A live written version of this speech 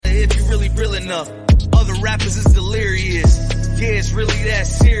really real enough. Other rappers is delirious. Yeah, it's really that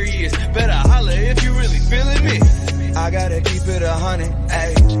serious. Better holler if you really feeling me. I gotta keep it 100,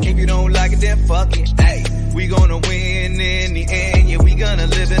 ayy. If you don't like it, then fuck it, ayy. We gonna win in the end, yeah, we gonna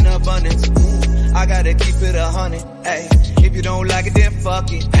live in abundance. I gotta keep it 100, ayy. If you don't like it, then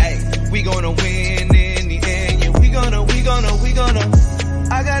fuck it, ayy. We gonna win in the end, yeah, we gonna.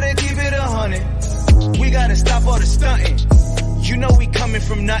 I gotta keep it 100. We gotta stop all the stunting. You know we coming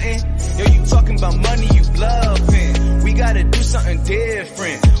from nothing. Yo, you talking about money, you bluffing. We gotta do something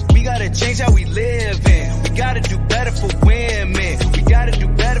different. We gotta change how we live in. We gotta do better for women. We gotta do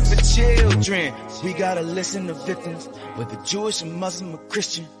better for children. We gotta listen to victims, whether Jewish or Muslim or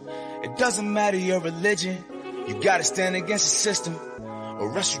Christian. It doesn't matter your religion. You gotta stand against the system,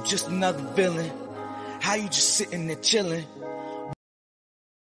 or else you just another villain. How you just sitting there chilling?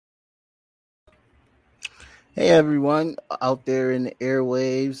 Hey everyone out there in the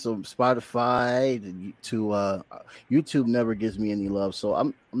airwaves, from Spotify to YouTube never gives me any love, so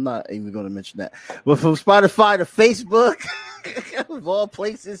I'm not even going to mention that. But from Spotify to Facebook, of all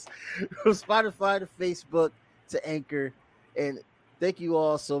places, from Spotify to Facebook to Anchor, and thank you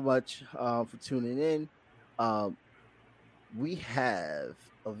all so much for tuning in. We have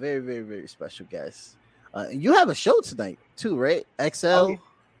a very, very, very special guest. You have a show tonight too, right? XL. Oh,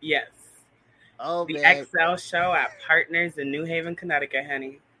 yes. Oh, the man. XL show at Partners in New Haven, Connecticut,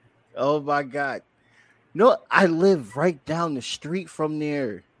 honey. Oh my God. No, I live right down the street from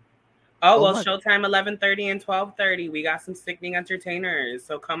there. Well, showtime 11:30 and 12:30. We got some sickening entertainers.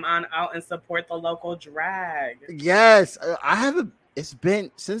 So come on out and support the local drag. Yes. I haven't, it's been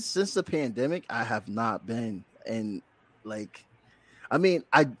since the pandemic, I have not been. And like, I mean,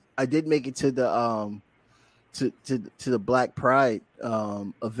 I did make it to the to the Black Pride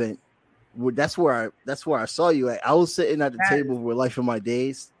event. That's where I saw you at. I was sitting at the table with Life of My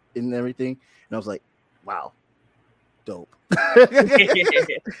Days and everything, and I was like, "Wow, dope."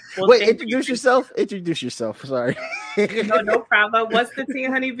 Well, wait, introduce yourself. Sorry. No problem. What's the tea,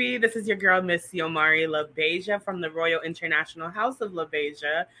 honeybee? This is your girl, Miss Yomari LaBeija from the Royal International House of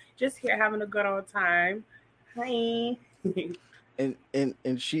LaBeija. Just here having a good old time. Hi. And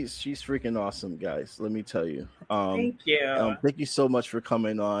she's freaking awesome, guys. Let me tell you. Thank you. Thank you so much for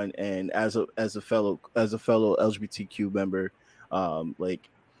coming on. And as a fellow LGBTQ member, like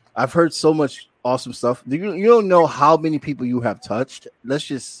I've heard so much awesome stuff. You don't know how many people you have touched. Let's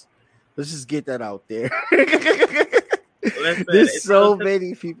just get that out there. Listen, there's so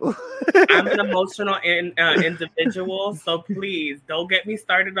many people. I'm an emotional individual, so please don't get me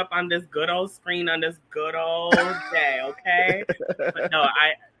started up on this good old screen on this good old day, okay? But no,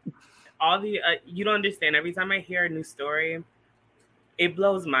 you don't understand. Every time I hear a new story, it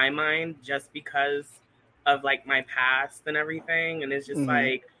blows my mind just because of like my past and everything, and it's just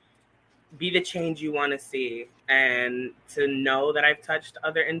like, be the change you want to see, and to know that I've touched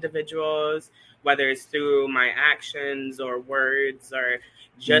other individuals, whether it's through my actions or words or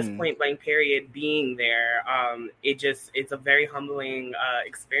just point blank period being there. It's a very humbling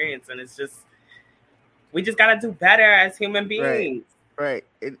experience, and it's just, we just got to do better as human beings. Right.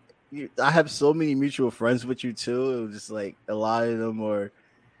 I have so many mutual friends with you too. It was just like a lot of them, or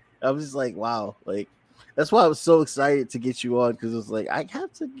I was just like, wow, like that's why I was so excited to get you on, because it was like I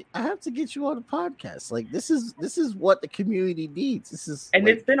have to get you on a podcast. Like this is what the community needs. It's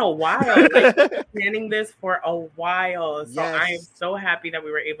been a while. Like, planning this for a while, so yes. I am so happy that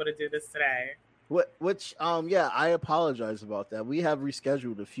we were able to do this today. I apologize about that. We have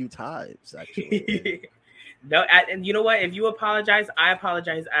rescheduled a few times actually. No, and you know what? If you apologize, I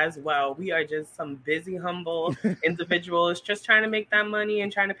apologize as well. We are just some busy, humble individuals just trying to make that money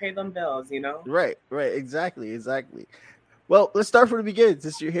and trying to pay them bills, you know? Right. Exactly. Well, let's start from the beginning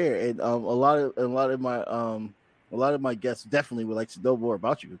since you're here. And a lot of my guests definitely would like to know more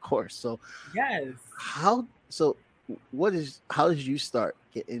about you, of course. So yes. How did you start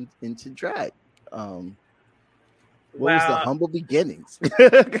getting into drag? What was the humble beginnings?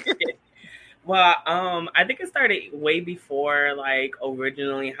 Well, I think it started way before, like,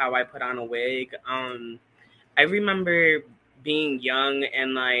 originally how I put on a wig. I remember being young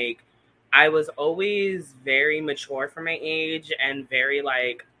and, like, I was always very mature for my age and very,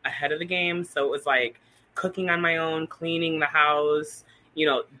 like, ahead of the game. So it was, like, cooking on my own, cleaning the house, you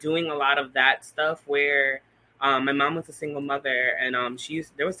know, doing a lot of that stuff where my mom was a single mother, and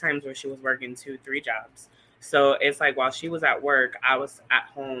there was times where she was working 2-3 jobs. So it's like while she was at work, I was at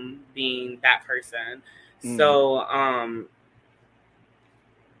home being that person. So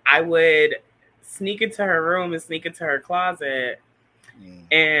I would sneak into her room and sneak into her closet.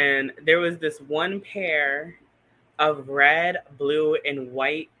 And there was this one pair of red, blue, and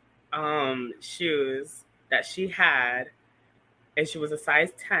white shoes that she had, and she was a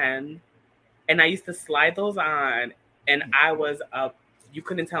size 10, and I used to slide those on, and I was up. You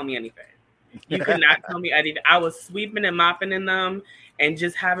couldn't tell me anything. You could not tell me anything. I was sweeping and mopping in them and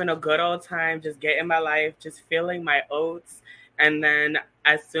just having a good old time, just getting my life, just feeling my oats. And then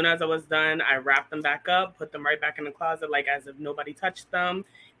as soon as I was done, I wrapped them back up, put them right back in the closet, like as if nobody touched them.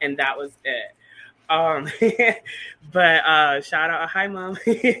 And that was it. But shout out, hi mom.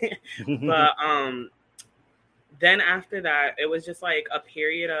 But then after that, it was just like a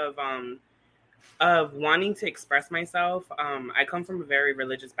period of wanting to express myself. I come from a very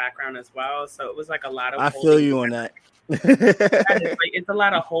religious background as well, so it was like a lot of. I feel you on that. It's a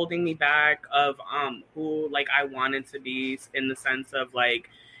lot of holding me back of who like I wanted to be, in the sense of like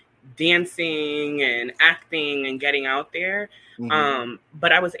dancing and acting and getting out there. Mm-hmm.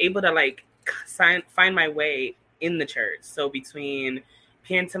 But I was able to like find my way in the church. So between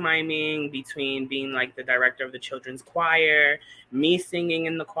pantomiming, between being like the director of the children's choir, me singing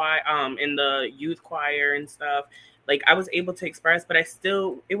in the choir, in the youth choir and stuff, like I was able to express, but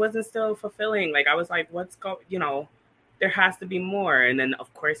it wasn't still fulfilling. Like I was like, there has to be more. And then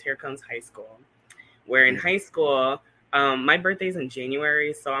of course, here comes high school, where in high school, my birthday's in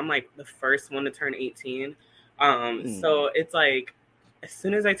January. So I'm like the first one to turn 18. So it's like, as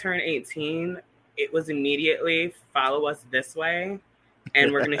soon as I turned 18, it was immediately follow us this way.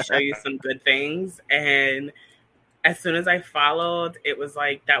 And we're going to show you some good things. And as soon as I followed, it was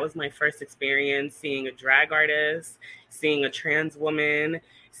like, that was my first experience seeing a drag artist, seeing a trans woman,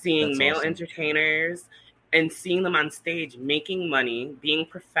 seeing male entertainers, and seeing them on stage, making money, being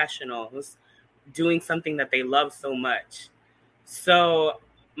professionals, doing something that they love so much. So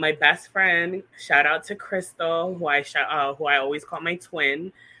my best friend, shout out to Crystal, who I always call my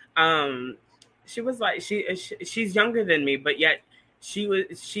twin. She was like, she's younger than me, but yet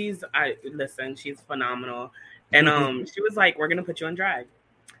she's phenomenal. And she was like, we're gonna put you in drag.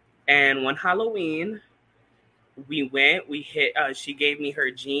 And one Halloween, she gave me her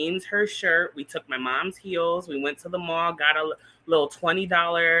jeans, her shirt. We took my mom's heels. We went to the mall, got a little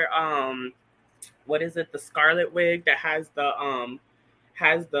 $20, what is it? The scarlet wig that has the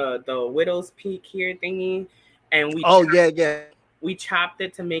widow's peak here thingy. And we chopped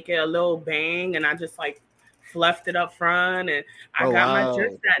it to make it a little bang. And I just like fluffed it up front, and I got my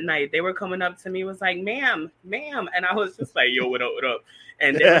dress that night. They were coming up to me, was like, ma'am. And I was just like, yo, what up?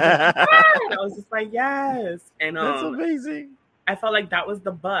 And they were just like, and I was just like, yes. And that's amazing. I felt like that was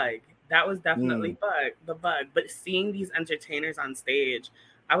the bug. That was definitely the bug. But seeing these entertainers on stage,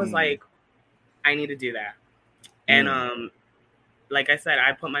 I was like, I need to do that. And like I said,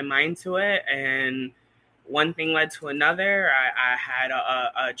 I put my mind to it, and one thing led to another. I had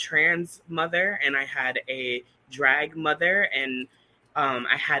a trans mother, and I had a drag mother, and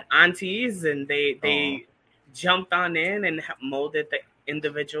I had aunties, and they jumped on in and molded the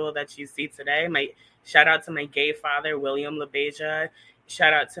individual that you see today. Shout out to my gay father, William LaBeja.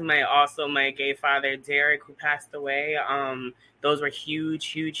 Shout out to my gay father, Derek, who passed away. Those were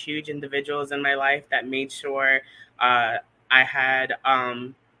huge individuals in my life that made sure I had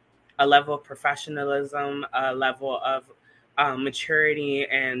a level of professionalism, a level of maturity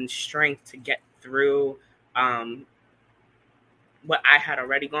and strength to get through what I had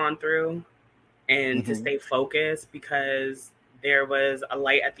already gone through, and to stay focused, because there was a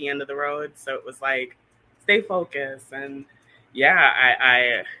light at the end of the road. So it was like, stay focused. And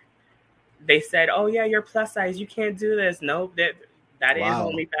yeah, they said, oh yeah, you're plus size, you can't do this. Nope, that didn't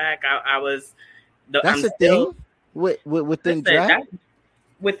hold me back. That's the thing within drag?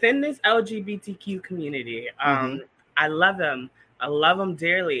 Within this LGBTQ community, I love them. I love them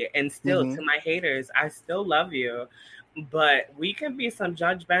dearly. And still, to my haters, I still love you. But we can be some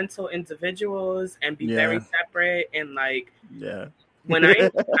judgmental individuals and be very separate. And like, when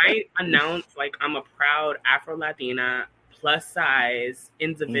I announce like I'm a proud Afro-Latina plus size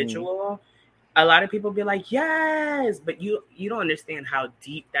individual, a lot of people be like, yes, but you don't understand how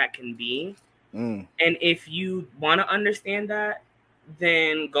deep that can be. And if you want to understand that,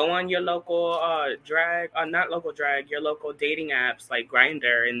 then go on your local your local dating apps like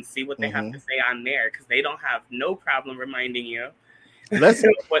Grindr, and see what they have to say on there, because they don't have no problem reminding you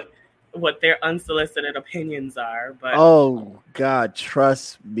what their unsolicited opinions are. But oh God,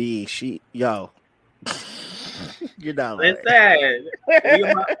 trust me, you're not listen.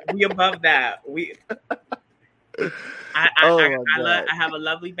 We above that. I have a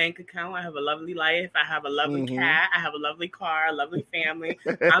lovely bank account. I have a lovely life. I have a lovely cat. I have a lovely car, a lovely family.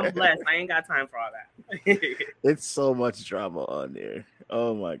 I'm blessed. I ain't got time for all that. It's so much drama on there.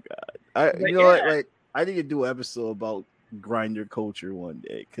 Oh my God. What? Like, I need to do an episode about grinder culture one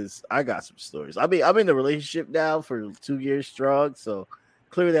day, because I got some stories. I mean, I'm in a relationship now for 2 years strong, so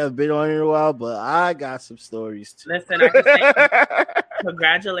clearly I've been on it a while, but I got some stories too. Listen, I can say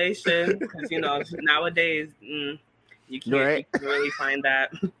congratulations, because nowadays you can't really find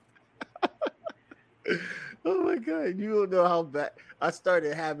that. Oh my god, you don't know how bad I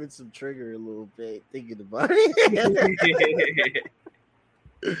started having some trigger a little bit thinking about it.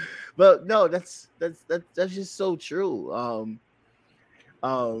 But no, that's just so true.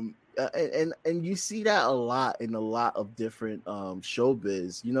 And you see that a lot in a lot of different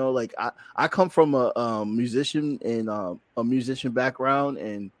showbiz. Like I come from a musician and a musician background,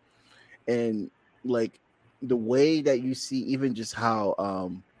 and like the way that you see even just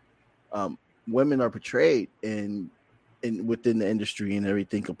how women are portrayed in within the industry and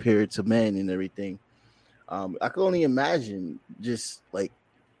everything compared to men and everything. I can only imagine just like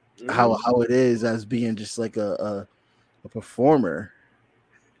how it is as being just like a performer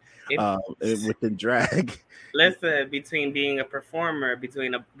within drag. Listen, between being a performer,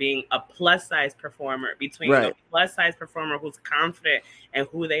 between being a plus size performer, between Right. a plus size performer who's confident and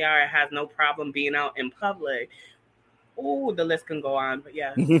who they are, has no problem being out in public. Oh, the list can go on, but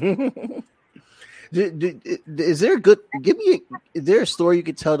yeah. Is there a good? Is there a story you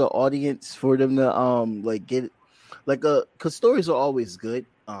could tell the audience for them to like get, like because stories are always good.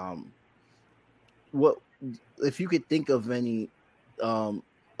 What if you could think of any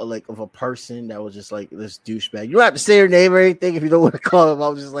like of a person that was just like this douchebag? You don't have to say her name or anything if you don't want to call him. I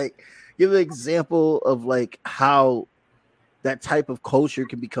was just like give an example of like how that type of culture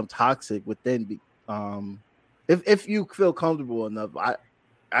can become toxic within. If you feel comfortable enough,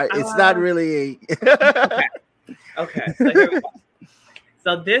 it's not really okay. So here we go.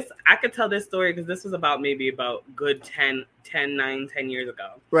 So this, I could tell this story because this was maybe about good 10 years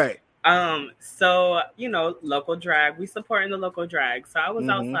ago. Right. So, local drag, we support in the local drag. So I was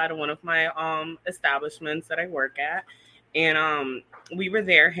outside of one of my establishments that I work at, and we were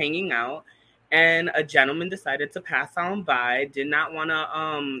there hanging out, and a gentleman decided to pass on by, did not want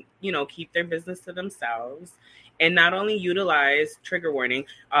to keep their business to themselves, and not only utilize, trigger warning,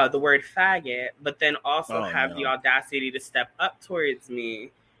 the word faggot, but then also the audacity to step up towards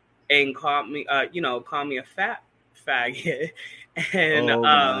me and call me a fat faggot, and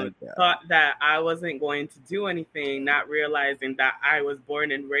thought that I wasn't going to do anything, not realizing that I was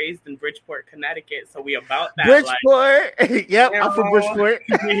born and raised in Bridgeport, Connecticut. So we about that. Bridgeport, yep, I'm from Bridgeport.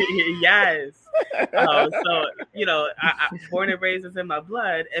 Yes. So I born and raised is in my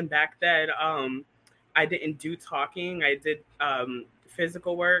blood, and back then, I didn't do talking. I did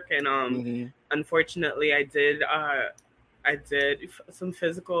physical work, and unfortunately, I did some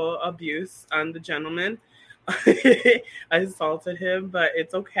physical abuse on the gentleman. I assaulted him, but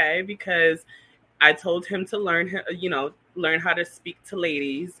it's okay because I told him to learn how to speak to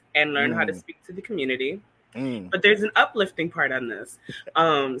ladies and learn how to speak to the community. But there's an uplifting part on this.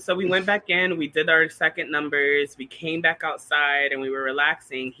 So we went back in, we did our second numbers, we came back outside, and we were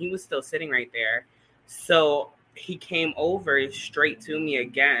relaxing. He was still sitting right there. So he came over straight to me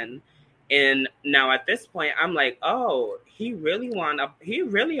again. And now at this point, I'm like, oh, he really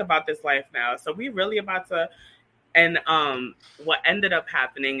about this life now. So we really about to, and what ended up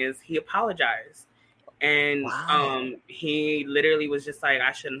happening is he apologized. And he literally was just like,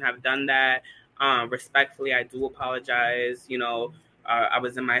 I shouldn't have done that. Respectfully, I do apologize. I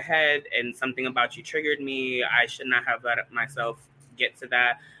was in my head and something about you triggered me. I should not have let myself get to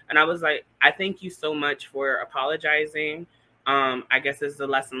that. And I was like, I thank you so much for apologizing. I guess it's a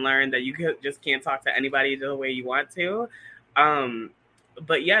lesson learned that you just can't talk to anybody the way you want to.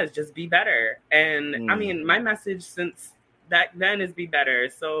 But yes, just be better. And I mean, my message since back then is be better.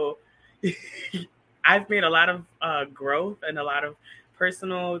 So I've made a lot of growth and a lot of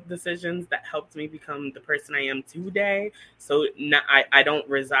personal decisions that helped me become the person I am today. So now I don't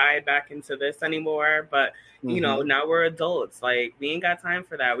reside back into this anymore, but now we're adults. Like, we ain't got time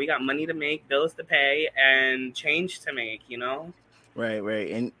for that. We got money to make, bills to pay, and change to make,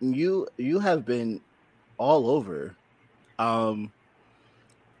 Right. And you have been all over.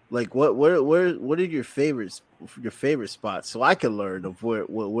 Like what are your favorite spots, so I can learn of where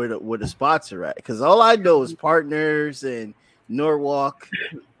the spots are at? Because all I know is Partners and Norwalk.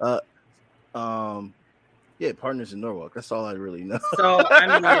 Partners in Norwalk. That's all I really know. So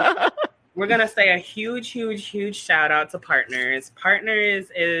we're gonna say a huge shout out to Partners. Partners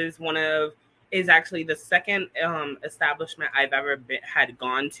is actually the second establishment I've ever had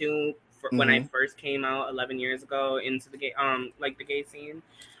gone to when I first came out 11 years ago into the gay the gay scene.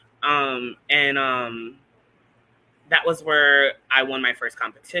 That was where I won my first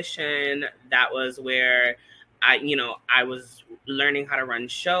competition. That was where I was learning how to run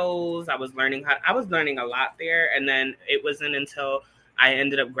shows. I was learning a lot there. And then it wasn't until I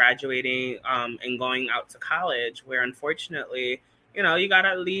ended up graduating and going out to college where, unfortunately, you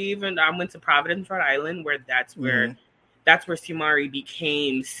gotta leave. And I went to Providence, Rhode Island, where that's where Siomari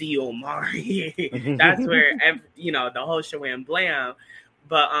became Siomari. That's where the whole shebang blam.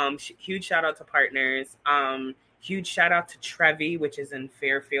 But huge shout out to Partners. Huge shout out to Trevi, which is in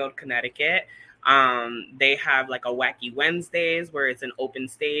Fairfield, Connecticut. They have like a Wacky Wednesdays where it's an open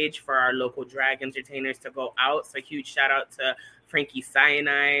stage for our local drag entertainers to go out. So huge shout out to Frankie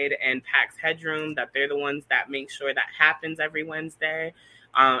Cyanide and Pax Headroom, that they're the ones that make sure that happens every Wednesday.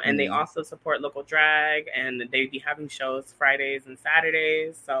 And they also support local drag, and they be having shows Fridays and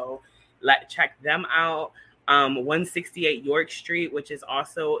Saturdays. So check them out. 168 York Street, which is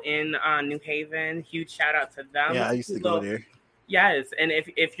also in New Haven. Huge shout out to them. Yeah, I used to go there. Yes, and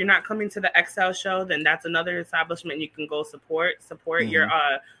if you're not coming to the XL show, then that's another establishment you can go support. Your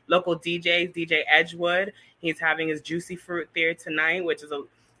local DJ, DJ Edgewood. He's having his Juicy Fruit there tonight, which is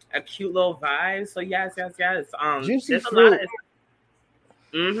a cute little vibe. So yes. Juicy Fruit.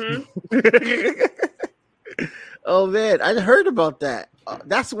 Oh man, I heard about that.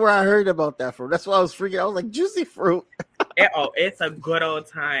 That's where I heard about that from. That's why I was freaking out. I was like, Juicy Fruit. It's a good old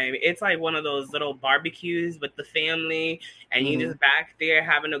time. It's like one of those little barbecues with the family, and you just back there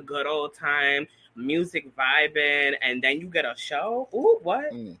having a good old time, music vibing, and then you get a show. Ooh,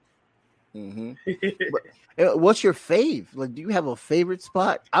 what? What's your fave? Like, do you have a favorite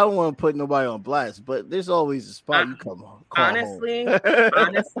spot? I don't want to put nobody on blast, but there's always a spot you come on. Honestly,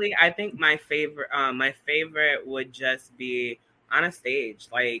 I think my favorite would just be on a stage.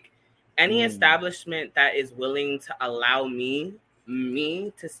 Like, any establishment that is willing to allow me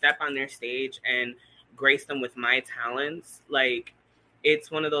to step on their stage and grace them with my talents. Like,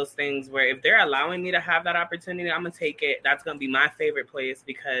 it's one of those things where if they're allowing me to have that opportunity, I'm gonna take it. That's gonna be my favorite place,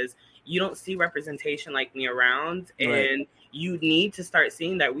 because you don't see representation like me around, and you need to start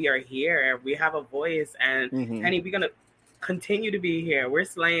seeing that we are here. We have a voice, and Henny, we're gonna continue to be here. We're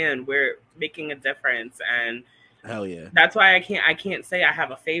slaying. We're making a difference, and hell yeah. That's why I can't say I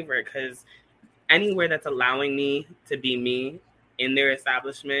have a favorite, because anywhere that's allowing me to be me in their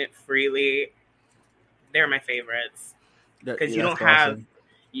establishment freely, they're my favorites. Because you don't have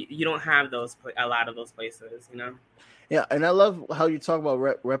a lot of those places, Yeah, and I love how you talk about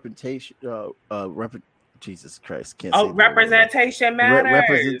reputation. Jesus Christ, can't say representation matters.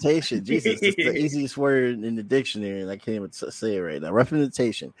 Representation, Jesus, it's the easiest word in the dictionary, and I can't even say it right now.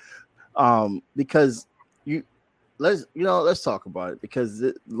 Representation, because let's talk about it, because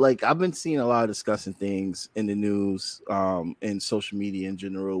I've been seeing a lot of discussing things in the news, and social media in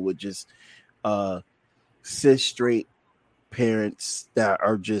general, with just cis straight parents that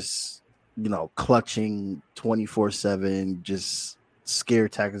are just clutching 24/7, just scare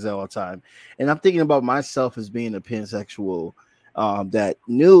tactics all the time. And I'm thinking about myself as being a pansexual, that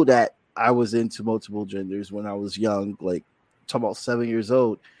knew that I was into multiple genders when I was young, like talking about 7 years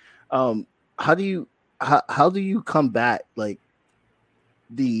old. How do you combat like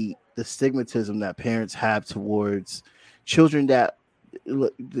the stigmatism that parents have towards children that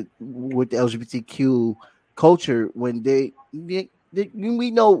with the LGBTQ culture, when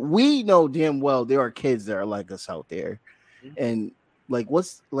we know damn well there are kids that are like us out there, and how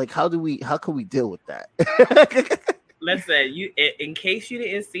can we deal with that? Listen, in case you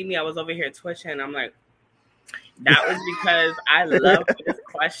didn't see me, I was over here twitching. I'm like, that was because I love this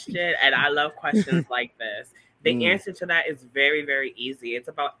question, and I love questions like this. The answer to that is very, very easy. It's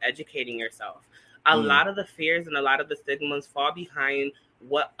about educating yourself. A lot of the fears and a lot of the stigmas fall behind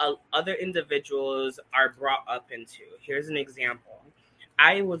what other individuals are brought up into. Here's an example.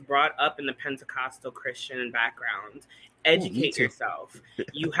 I was brought up in the Pentecostal Christian background. Educate yourself.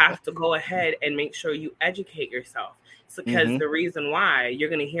 You have to go ahead and make sure you educate yourself. So, because the reason why you're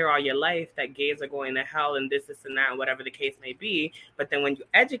going to hear all your life that gays are going to hell and this and that, and whatever the case may be. But then when you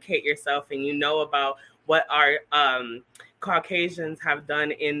educate yourself and you know about what our Caucasians have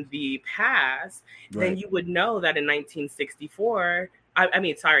done in the past, then you would know that in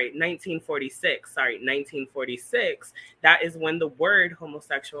 1946, that is when the word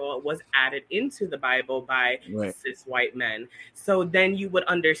homosexual was added into the Bible by cis white men. So then you would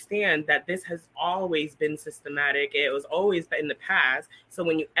understand that this has always been systematic. It was always in the past. So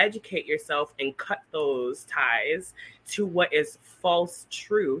when you educate yourself and cut those ties to what is false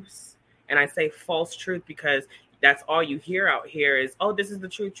truths, and I say false truth because that's all you hear out here is, oh, this is the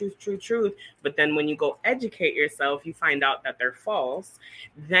truth. But then when you go educate yourself, you find out that they're false.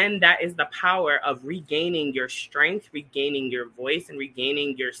 Then that is the power of regaining your strength, regaining your voice, and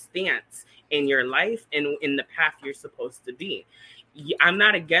regaining your stance in your life and in the path you're supposed to be. I'm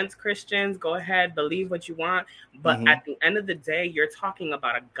not against Christians. Go ahead, believe what you want. But at the end of the day, you're talking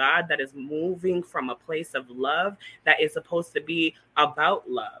about a God that is moving from a place of love that is supposed to be about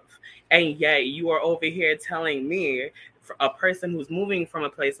love. And yet you are over here telling me, a person who's moving from a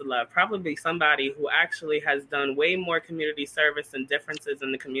place of love, probably somebody who actually has done way more community service and differences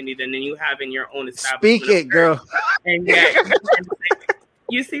in the community than you have in your own establishment. Speak it, girl. And yet,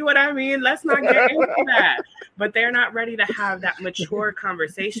 you see what I mean? Let's not get into that. But they're not ready to have that mature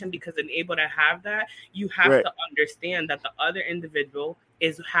conversation, because in able to have that, you have to understand that the other individual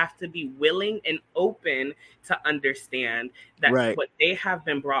have to be willing and open to understand that what they have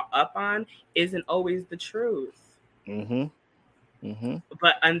been brought up on isn't always the truth.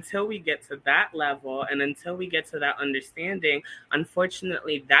 But until we get to that level and until we get to that understanding,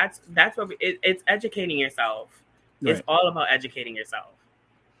 unfortunately, that's what it's educating yourself. It's all about educating yourself.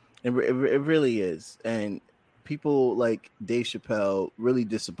 It really is. And people like Dave Chappelle really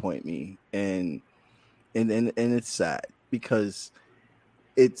disappoint me, and it's sad, because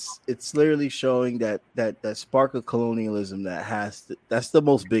it's literally showing that spark of colonialism that's the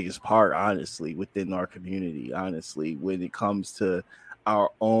most biggest part, honestly, within our community, honestly, when it comes to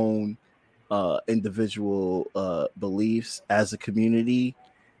our own individual beliefs as a community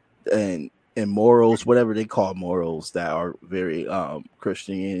and morals, whatever they call morals, that are very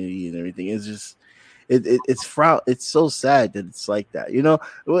Christianity and everything. It's just it's so sad that it's like that, you know.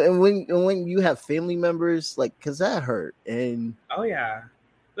 And when you have family members, like, because that hurt. And oh yeah,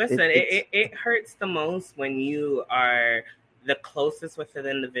 listen, it hurts the most when you are the closest with an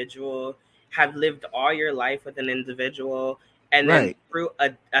individual, have lived all your life with an individual, and then through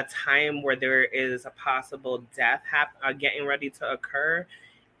a time where there is a possible death getting ready to occur,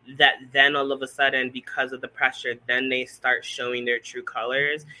 that then all of a sudden, because of the pressure, then they start showing their true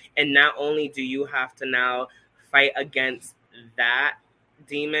colors. And not only do you have to now fight against that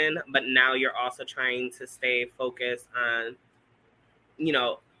demon, but now you're also trying to stay focused on, you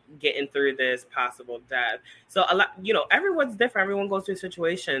know, getting through this possible death. So a lot, you know, everyone's different. Everyone goes through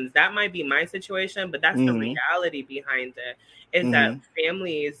situations. That might be my situation, but that's the reality behind it, is that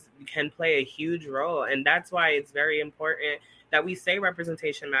families can play a huge role. And that's why it's very important that we say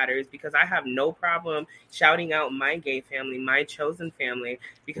representation matters, because I have no problem shouting out my gay family, my chosen family,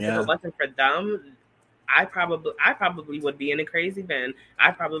 because if it wasn't for them, I probably would be in a crazy bin.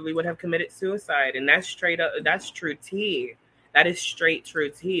 I probably would have committed suicide. And that's straight up, that's true tea. That is straight true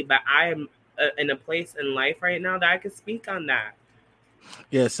tea. But I am in a place in life right now that I can speak on that.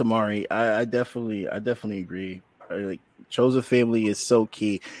 Yeah, Samari, I definitely agree. Like, chosen family is so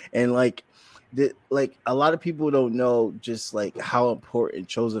key. And like a lot of people don't know just like how important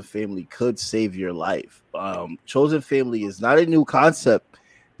chosen family could save your life. Chosen family is not a new concept,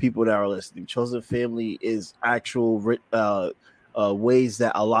 people that are listening. Chosen family is actual ways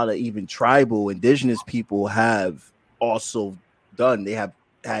that a lot of even tribal, indigenous people have also done. They have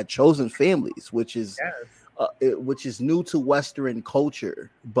had chosen families, which is new to Western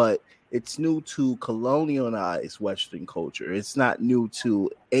culture, but it's new to colonialized Western culture. It's not new to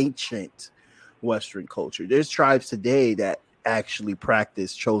ancient Western culture. There's tribes today that actually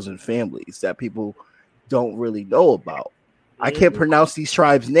practice chosen families that people don't really know about. I can't pronounce these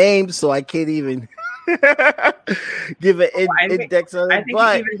tribes' names, so I can't even give an index on it. I think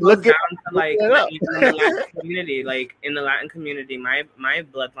it even goes down to like in the Latin community. Like in the Latin community, my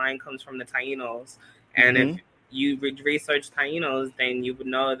bloodline comes from the Tainos, and if you research Tainos, then you would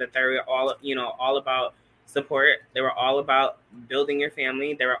know that they were all about support. They were all about building your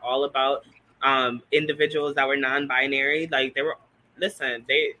family. They were all about individuals that were non-binary. Like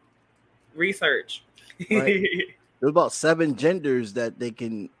they research. Right. There's about 7 genders that they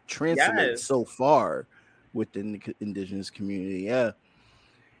can translate so far within the indigenous community. Yeah.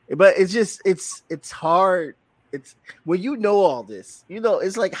 But it's just, it's hard. It's when you know all this, you know,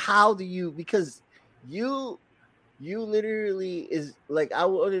 it's like, how do you, because you literally is like, I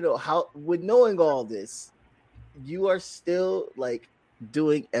want to know how, with knowing all this, you are still like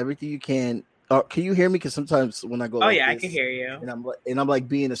doing everything you can. Can you hear me? Because sometimes when I go, this, I can hear you, and I'm like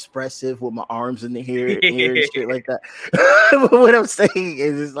being expressive with my arms in the air and shit like that. What I'm saying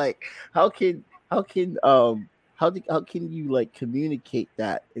is, it's like, how can you like communicate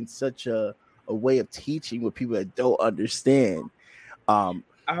that in such a way of teaching with people that don't understand? You're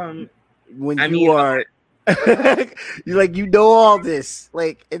like, you know all this,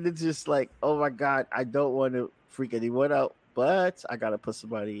 like, and it's just like, oh my God, I don't want to freak anyone out, but I gotta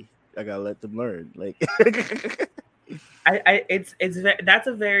let them learn. Like, that's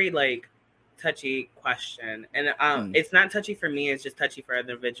a very like touchy question, and it's not touchy for me. It's just touchy for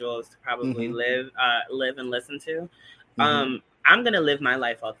other individuals to probably live and listen to. I'm gonna live my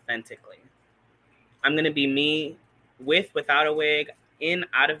life authentically. I'm gonna be me, without a wig,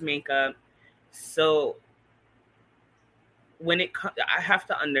 out of makeup. So I have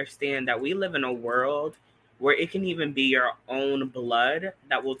to understand that we live in a world where it can even be your own blood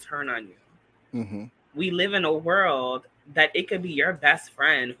that will turn on you. We live in a world that it could be your best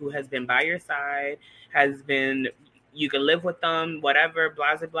friend who has been by your side, you can live with them, whatever,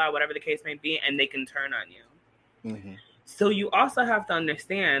 blah, blah, blah, whatever the case may be, and they can turn on you. So you also have to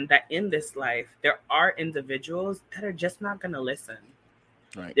understand that in this life, there are individuals that are just not going to listen.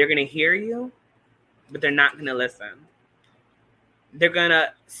 Right. They're going to hear you, but they're not going to listen. They're going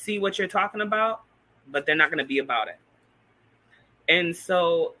to see what you're talking about, but they're not going to be about it. And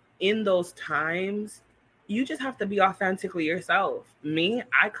so in those times, you just have to be authentically yourself. Me,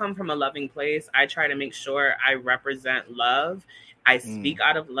 I come from a loving place. I try to make sure I represent love. I speak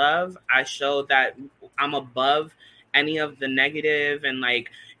out of love. I show that I'm above any of the negative, and like,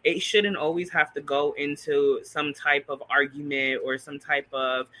 it shouldn't always have to go into some type of argument or some type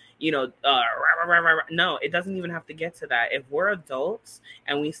of, no, it doesn't even have to get to that. If we're adults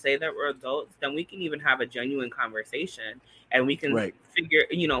and we say that we're adults, then we can even have a genuine conversation and we can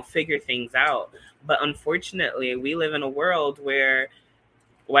figure things out. But unfortunately, we live in a world where,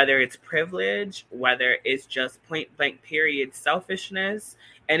 whether it's privilege, whether it's just point blank period selfishness,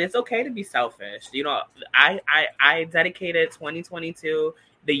 and it's okay to be selfish. I dedicated 2022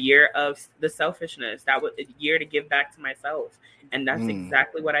 the year of the selfishness. That was a year to give back to myself. And that's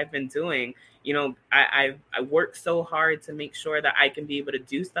exactly what I've been doing. I worked so hard to make sure that I can be able to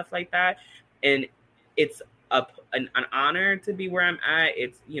do stuff like that. And it's an honor to be where I'm at.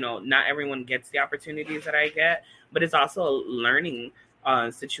 It's, not everyone gets the opportunities that I get, but it's also a learning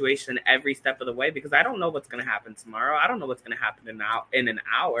situation every step of the way, because I don't know what's going to happen tomorrow. I don't know what's going to happen in an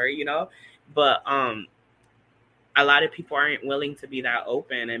hour, but a lot of people aren't willing to be that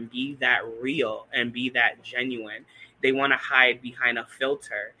open and be that real and be that genuine. They want to hide behind a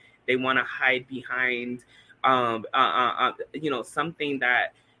filter. They want to hide behind, something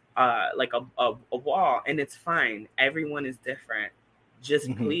that, like a wall, and it's fine. Everyone is different.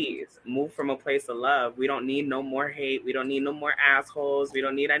 Just please move from a place of love. We don't need no more hate. We don't need no more assholes. We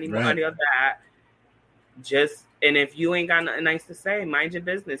don't need any more of that. And if you ain't got nothing nice to say, mind your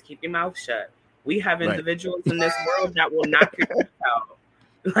business. Keep your mouth shut. We have individuals in this world that will knock your teeth out.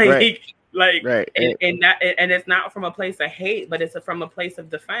 And it's not from a place of hate, but it's from a place of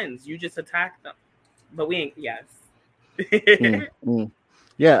defense. You just attack them. But we ain't. Yes.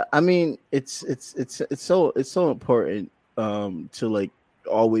 Yeah, I mean, it's so important to like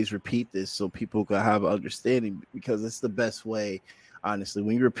always repeat this so people can have an understanding, because it's the best way. Honestly,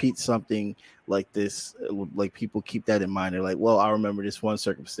 when you repeat something like this, like, people keep that in mind. They're like, well, I remember this one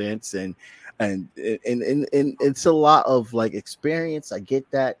circumstance, and it's a lot of like experience. I get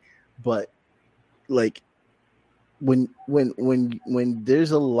that, but like when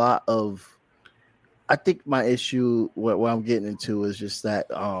there's a lot of, I think my issue, what I'm getting into, is just that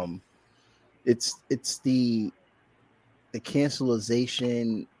it's the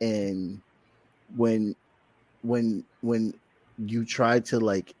cancelization, and when you try to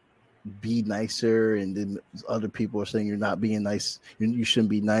like be nicer, and then other people are saying you're not being nice, you shouldn't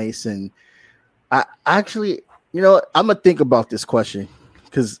be nice. And I actually, I'm gonna think about this question,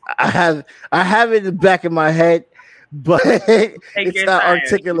 because I have it in the back of my head, but it's not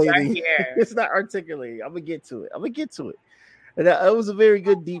articulating. It's not articulating. I'm gonna get to it. And that was a very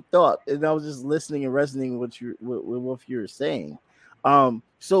good deep thought, and I was just listening and resonating with what you were saying.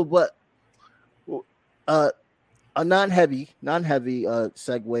 A non-heavy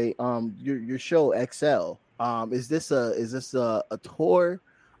segue. Your show XL. Is this a tour,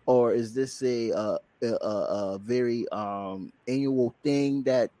 or is this a very annual thing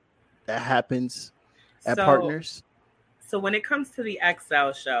that happens at Partners? So when it comes to the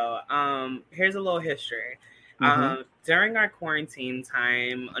XL show, here's a little history. During our quarantine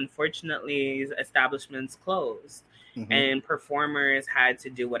time, unfortunately, establishments closed. And performers had to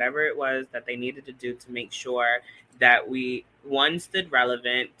do whatever it was that they needed to do to make sure that we, one, stood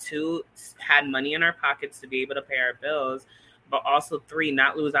relevant, two, had money in our pockets to be able to pay our bills, but also, three,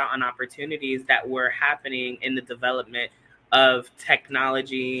 not lose out on opportunities that were happening in the development of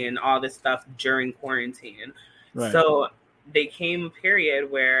technology and all this stuff during quarantine. Right. So there came a period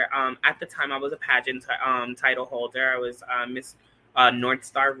where, at the time, I was a pageant title holder. I was Miss North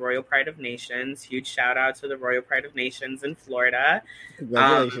Star Royal Pride of Nations. Huge shout out to the Royal Pride of Nations in Florida.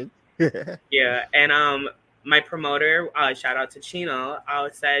 Congratulations. Yeah, and my promoter, shout out to Chino,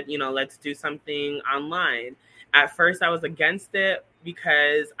 said, let's do something online. At first, I was against it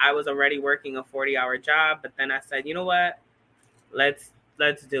because I was already working a 40-hour job, but then I said, you know what, let's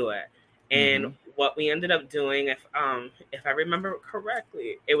do it. And what we ended up doing, if I remember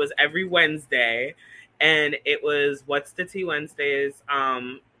correctly, it was every Wednesday, and it was What's the Tea Wednesdays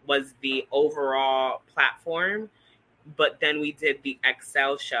was the overall platform. But then we did the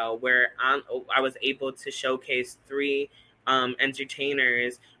Excel show where I was able to showcase 3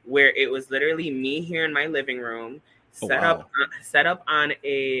 entertainers, where it was literally me here in my living room, set up on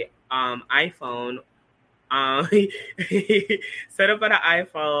a iPhone, set up on an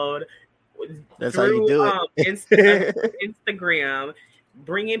iPhone. That's through, how you do it. Instagram,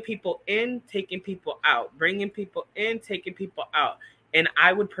 bringing people in, taking people out, bringing people in, taking people out. And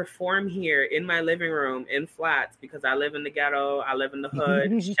I would perform here in my living room in flats because I live in the ghetto. I live in the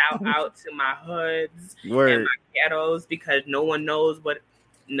hood. Shout out to my hoods and my ghettos because no one knows what.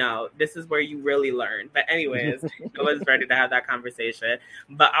 No, this is where you really learn. But anyways, I was ready to have that conversation.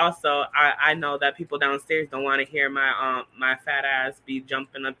 But also, I know that people downstairs don't want to hear my my fat ass be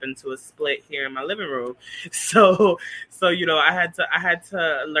jumping up into a split here in my living room. So I had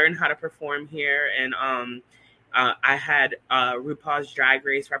to learn how to perform here, and I had RuPaul's Drag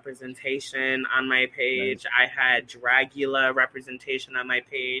Race representation on my page. Nice. I had Dragula representation on my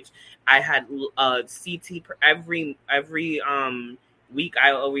page. I had CT every week.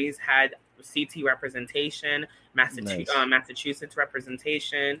 I always had CT representation, Massachusetts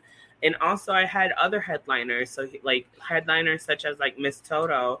representation, and also I had other headliners. So like headliners such as like Miss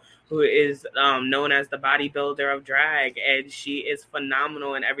Toto, who is known as the bodybuilder of drag, and she is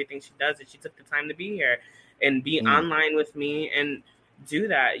phenomenal in everything she does. And she took the time to be here and be online with me and do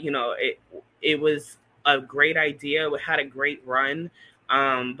that. It was a great idea. We had a great run.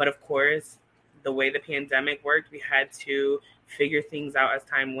 But of course, the way the pandemic worked, we had to figure things out as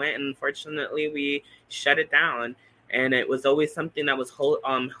time went. And unfortunately, we shut it down. And it was always something that was hold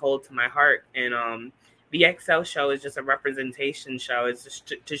to my heart. And the Excel show is just a representation show. It's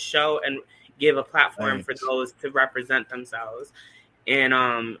just to show and give a platform for those to represent themselves.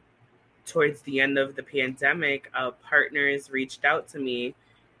 And towards the end of the pandemic, partners reached out to me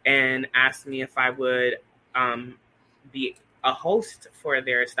and asked me if I would be a host for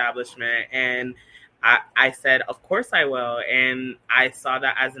their establishment. And I said, of course I will. And I saw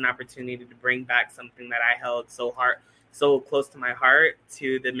that as an opportunity to bring back something that I held so close to my heart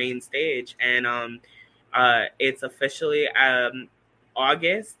to the main stage. And it's officially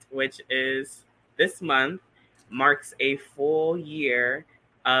August, which is this month, marks a full year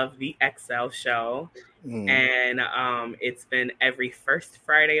of the Excel show. And it's been every first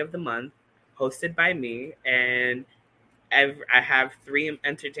Friday of the month, hosted by me. And I have 3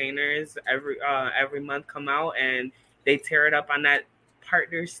 entertainers every month come out, and they tear it up on that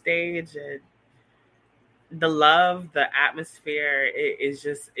partner stage. And the love, the atmosphere,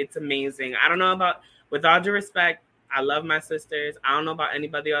 it's amazing. I don't know about, with all due respect, I love my sisters. I don't know about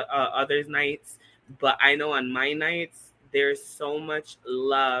anybody others' nights, but I know on my nights, there's so much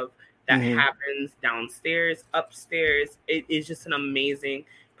love that happens downstairs, upstairs. It is just an amazing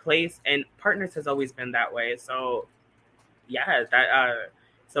place, and Partners has always been that way. So yeah,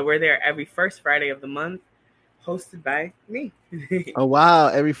 so we're there every first Friday of the month, hosted by me. Oh wow,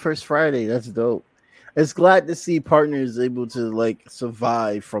 every first Friday. That's dope. It's glad to see Partners able to like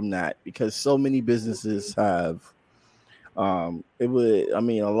survive from that, because so many businesses have a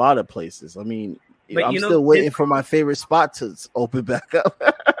lot of places. I mean, but I'm still waiting for my favorite spot to open back up.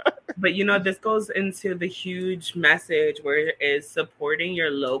 But this goes into the huge message where it is supporting your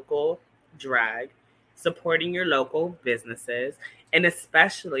local drag, supporting your local businesses, and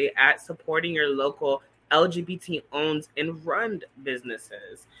especially at supporting your local LGBT owned and run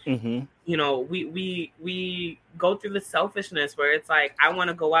businesses. We go through the selfishness where it's like, I want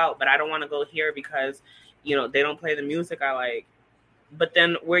to go out, but I don't want to go here because they don't play the music I like. But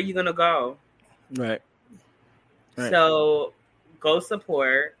then where are you gonna go? Right. So go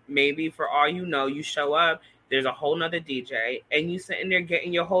support. Maybe for all you know, you show up, there's a whole nother DJ, and you sitting there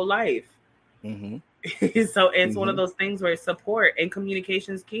getting your whole life. So it's one of those things where support and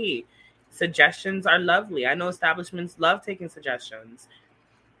communication is key. Suggestions are lovely. I know establishments love taking suggestions.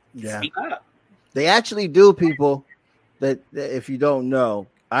 Yeah. Speak up. They actually do, people. That if you don't know,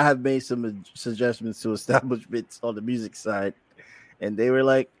 I have made some suggestions to establishments on the music side, and they were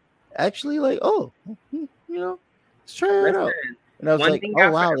like, actually, like, oh, let's try it out. And I was One like, thing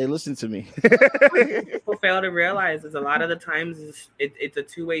oh wow, they listen to me. people fail to realize is a lot of the times it's a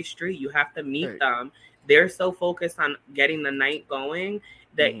two-way street. You have to meet Right. them. They're so focused on getting the night going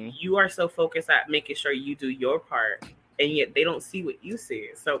that you are so focused at making sure you do your part, and yet they don't see what you see.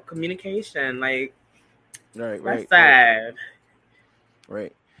 So communication, like, right, sad.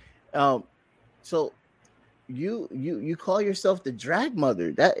 Right. So you call yourself the drag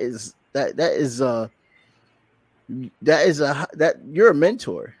mother. That you're a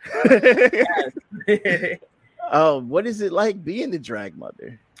mentor. Yes. What is it like being the drag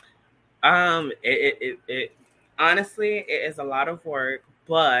mother? It honestly, it is a lot of work,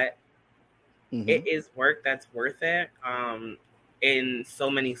 but it is work that's worth it. In so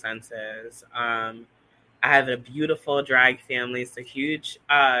many senses. I have a beautiful drag family. It's a huge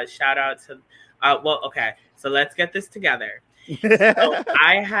shout out to. Well, okay, so let's get this together. So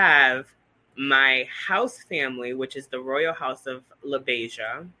I have my house family, which is the Royal House of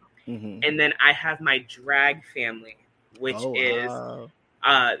LaBeija, and then I have my drag family, which is the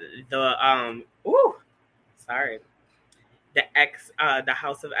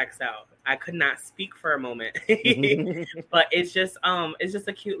House of XL. I could not speak for a moment, but it's just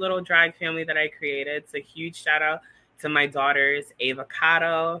a cute little drag family that I created. It's a huge shout out to my daughters,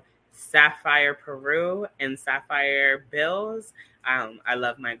 Avocado, Sapphire Peru, and Sapphire Bills. I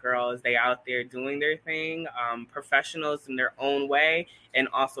love my girls. They out there doing their thing, professionals in their own way, and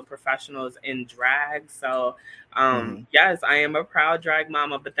also professionals in drag. So, yes, I am a proud drag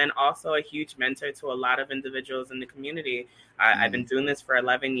mama, but then also a huge mentor to a lot of individuals in the community. I've been doing this for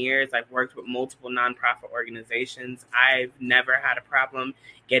 11 years. I've worked with multiple nonprofit organizations. I've never had a problem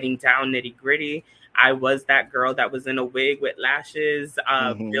getting down nitty gritty. I was that girl that was in a wig with lashes,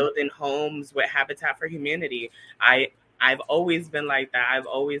 building homes with Habitat for Humanity. I've always been like that. I've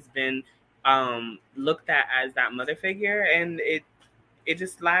always been looked at as that mother figure, and it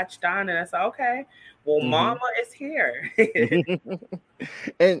just latched on, and I said, okay, well, mama is here.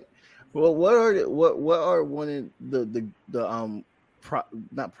 And well, what are one of the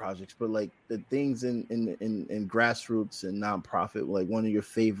not projects, but like the things in grassroots and nonprofit, like one of your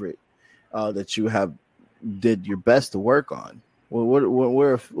favorite that you have did your best to work on? Well, what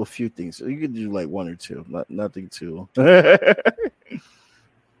are a few things? So you could do like one or two, nothing too.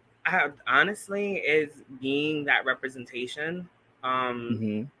 Honestly, is being that representation.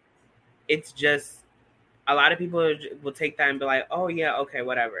 It's just a lot of people will take that and be like, "Oh yeah, okay,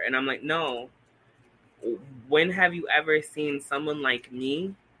 whatever," and I'm like, "No. When have you ever seen someone like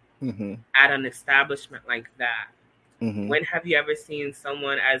me at an establishment like that? When have you ever seen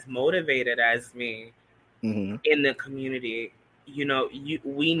someone as motivated as me in the community?" You know,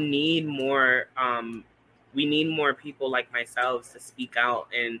 we need more people like myself to speak out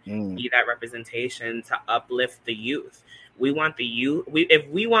and be that representation to uplift the youth. We want the youth. If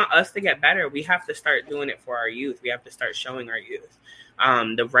we want us to get better, we have to start doing it for our youth. We have to start showing our youth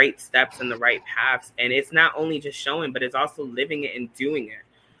the right steps and the right paths. And it's not only just showing, but it's also living it and doing it.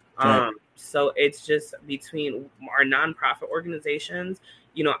 Right. So it's just between our nonprofit organizations.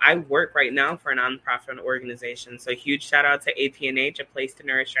 You know, I work right now for a nonprofit organization. So huge shout out to APNH, A Place to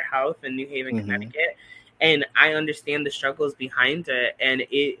Nourish Your Health in New Haven, Connecticut. And I understand the struggles behind it. And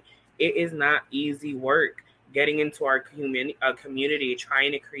it is not easy work getting into our community,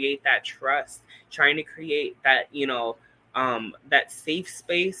 trying to create that trust, trying to create that, you know, that safe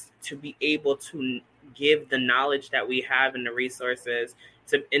space to be able to give the knowledge that we have and the resources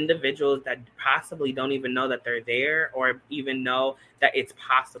to individuals that possibly don't even know that they're there or even know that it's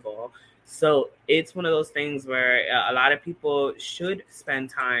possible. So it's one of those things where a lot of people should spend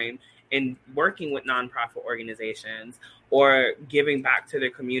time in working with nonprofit organizations or giving back to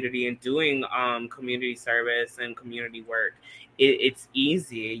their community and doing community service and community work. It's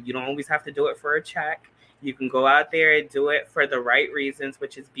easy. You don't always have to do it for a check. You can go out there and do it for the right reasons,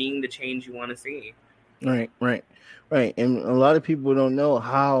 which is being the change you want to see. Right. And a lot of people don't know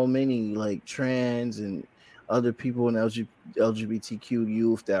how many like trans and other people in LGBTQ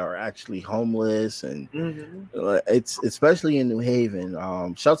youth that are actually homeless, and it's especially in New Haven.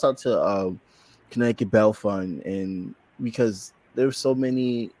 Shouts out to Connecticut Bell Fund, and because there's so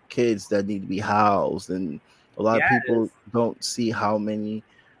many kids that need to be housed, and a lot of people don't see how many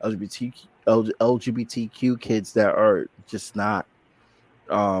LGBTQ kids that are just not.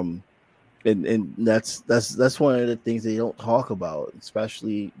 And that's one of the things they don't talk about,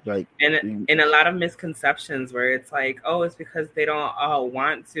 especially like in a lot of misconceptions where it's like, oh, it's because they don't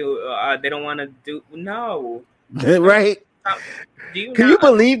want to, they don't want to do. No, right? Can you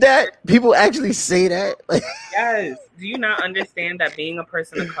believe that people actually say that? Yes. Do you not understand that being a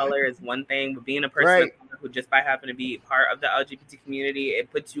person of color is one thing, but being a person of color who just by happen to be part of the LGBT community,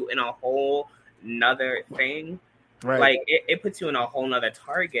 it puts you in a whole nother thing. Right. Like it puts you in a whole nother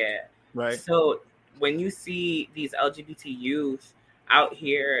target. Right. So when you see these LGBT youth out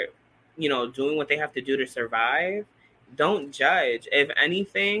here, you know, doing what they have to do to survive, don't judge. If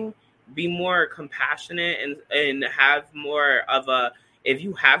anything, be more compassionate and have more of a, if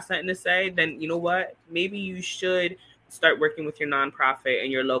you have something to say, then you know what? Maybe you should start working with your nonprofit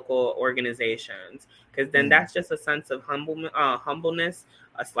and your local organizations, because then that's just a sense of humbleness,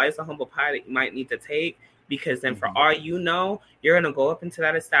 a slice of humble pie that you might need to take. Because then, for all you know, you're going to go up into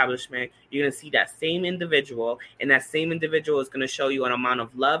that establishment, you're going to see that same individual, and that same individual is going to show you an amount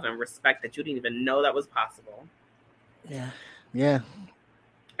of love and respect that you didn't even know that was possible. Yeah.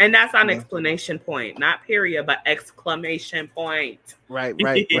 And that's an explanation point, not period, but exclamation point. Right.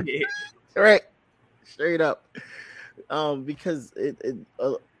 Right. Straight up. Because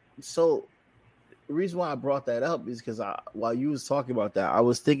so the reason why I brought that up is because while you was talking about that, I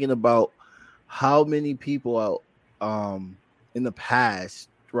was thinking about how many people out in the past,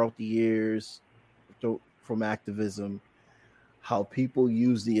 throughout the years, from activism, how people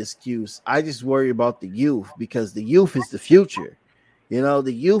use the excuse, I just worry about the youth, because the youth is the future. You know,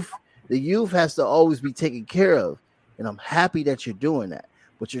 the youth has to always be taken care of. And I'm happy that you're doing that.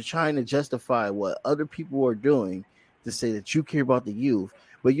 But you're trying to justify what other people are doing to say that you care about the youth.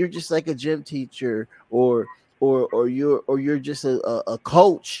 But you're just like a gym teacher or you're just a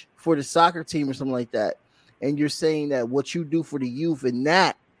coach for the soccer team or something like that, and you're saying that what you do for the youth and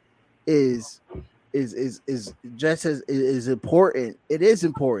that is just as is important. It is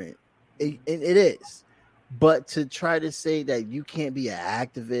important, it is. But to try to say that you can't be an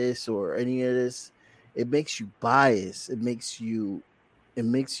activist or any of this, it makes you biased. It makes you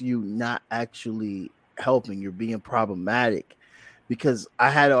not actually helping. You're being problematic. Because I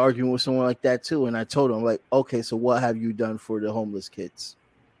had an argument with someone like that too, and I told him, like, okay, so what have you done for the homeless kids?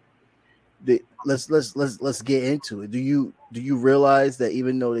 Let's get into it. Do you realize that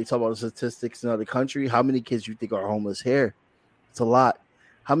even though they talk about the statistics in other country, how many kids you think are homeless here? It's a lot.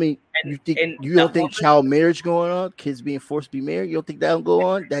 How many you don't think child marriage going on? Kids being forced to be married? You don't think that'll go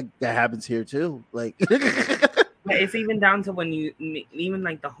on? That happens here too. Like, it's even down to when you even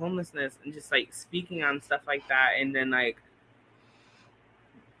like the homelessness and just like speaking on stuff like that, and then like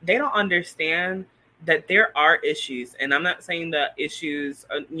they don't understand that there are issues. And I'm not saying that issues,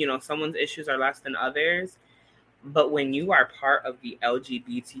 someone's issues are less than others. But when you are part of the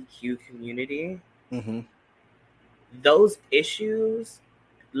LGBTQ community, those issues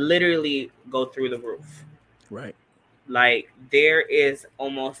literally go through the roof. Right. Like there is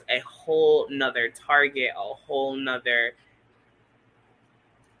almost a whole nother target, a whole nother.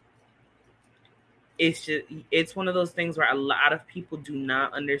 It's one of those things where a lot of people do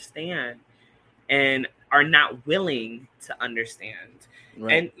not understand and are not willing to understand.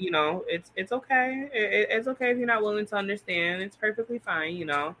 Right. And, it's okay. It's okay if you're not willing to understand. It's perfectly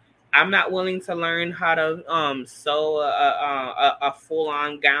fine, I'm not willing to learn how to sew a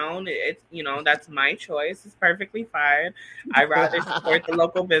full-on gown. It's that's my choice. It's perfectly fine. I'd rather support the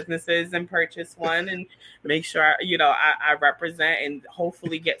local businesses and purchase one and make sure I represent and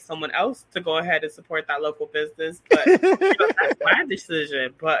hopefully get someone else to go ahead and support that local business. But that's my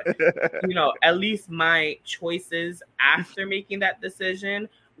decision. But at least my choices after making that decision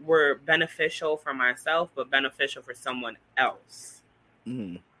were beneficial for myself, but beneficial for someone else.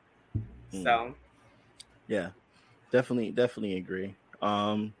 Mm-hmm. So, yeah, definitely agree.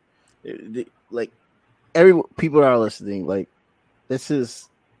 Like people that are listening, like this is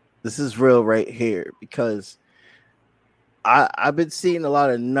real right here, because I've been seeing a lot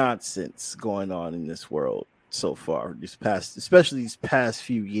of nonsense going on in this world so far, especially these past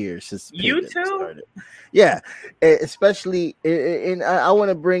few years since the you too started. Yeah, especially, and I want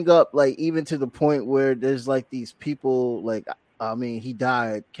to bring up, like, even to the point where there's like these people, like, I mean, he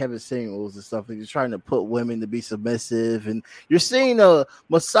died, Kevin Samuels and stuff. He's trying to put women to be submissive, and you're seeing a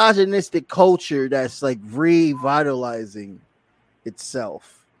misogynistic culture that's like revitalizing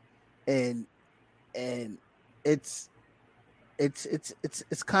itself, and it's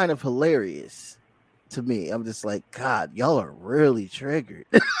kind of hilarious to me. I'm just like, God, y'all are really triggered.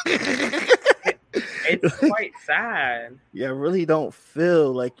 It's quite sad. Yeah, I really don't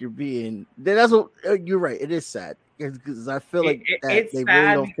feel like you're being. That's what you're right. It is sad. Because I feel like they really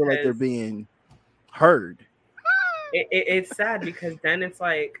don't feel like they're being heard. It's sad because then it's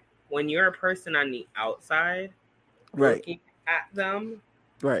like when you're a person on the outside, right, looking at them,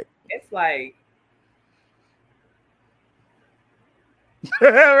 right, it's like,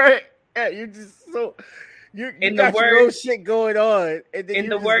 right, yeah, you're just so You got your own shit going on, and then in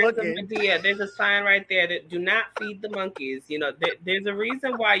you're the just words looking. of Medea, there's a sign right there that do not feed the monkeys. You know, there's a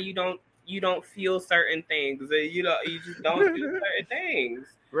reason why you don't feel certain things. You know, you just don't do certain things.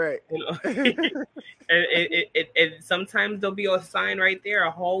 Right. You know, it sometimes there'll be a sign right there,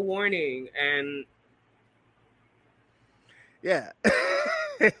 a whole warning, and yeah,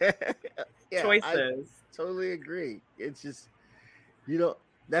 choices. I totally agree. It's just, you know,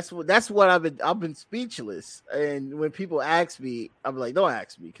 that's what I've been speechless. And when people ask me, I'm like, don't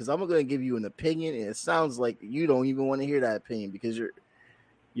ask me, because I'm going to give you an opinion, and it sounds like you don't even want to hear that opinion because you're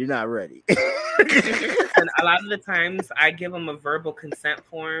not ready. And a lot of the times I give them a verbal consent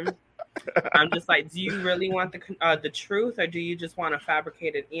form. I'm just like, do you really want the truth, or do you just want a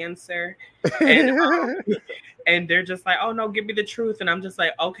fabricated answer? And they're just like, oh no, give me the truth. And I'm just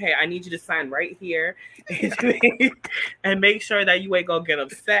like, okay, I need you to sign right here and make sure that you ain't gonna get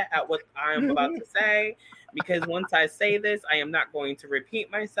upset at what I'm about to say, because once I say this, I am not going to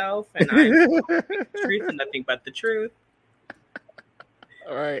repeat myself, and I'm going to speak the truth and nothing but the truth.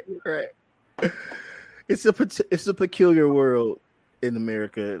 All right. It's a peculiar world in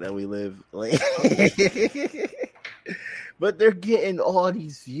America that we live, like, but they're getting all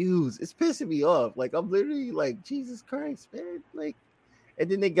these views. It's pissing me off. Like, I'm literally like, Jesus Christ, man. Like, and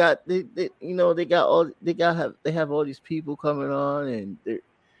then they have all these people coming on, and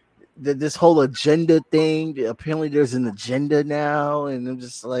this whole agenda thing. Apparently, there's an agenda now, and I'm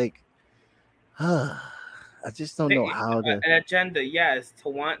just like, I just don't know how to. An agenda, yes, to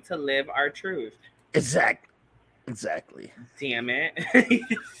want to live our truth. Exactly. Damn it.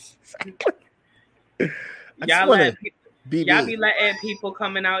 Y'all be letting people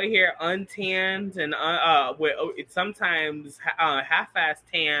coming out here untanned and with sometimes half-ass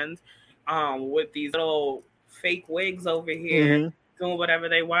tanned, with these little fake wigs over here, doing whatever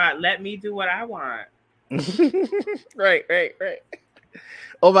they want. Let me do what I want. Right.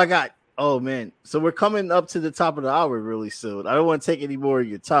 Oh my God. Oh man. So we're coming up to the top of the hour really soon. I don't want to take any more of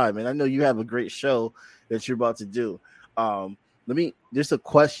your time, and I know you have a great show that you're about to do. There's a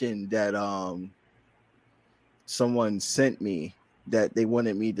question that someone sent me that they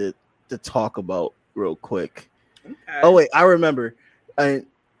wanted me to talk about real quick. Okay. Oh wait, I remember.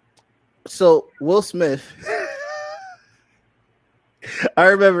 So Will Smith, I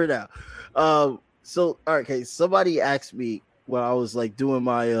remember now. Okay, somebody asked me when I was like doing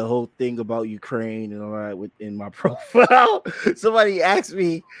my whole thing about Ukraine and all that within my profile. Somebody asked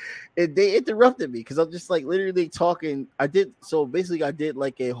me, and they interrupted me because I'm just like literally talking. I did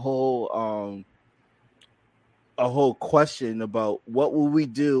like a whole question about what will we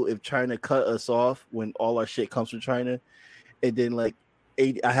do if China cut us off when all our shit comes from China, and then like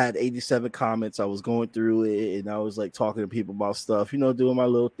I had 87 comments. I was going through it, and I was like talking to people about stuff, doing my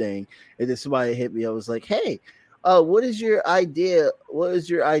little thing, and then somebody hit me. I was like, hey. What is your idea? What is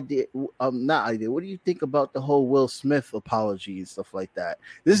your idea? Not idea. What do you think about the whole Will Smith apology and stuff like that?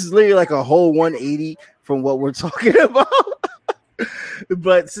 This is literally like a whole 180 from what we're talking about.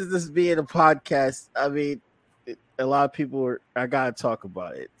 But since this being a podcast, I mean, a lot of people I gotta talk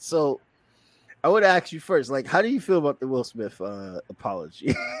about it. So I would ask you first, like, how do you feel about the Will Smith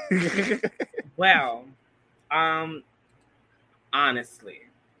apology? Well, honestly.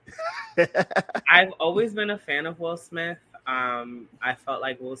 I've always been a fan of Will Smith. I felt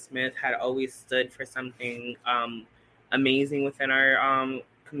like Will Smith had always stood for something amazing within our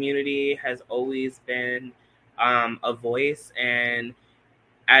community, has always been a voice, and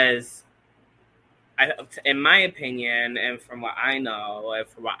in my opinion, and from what I know, and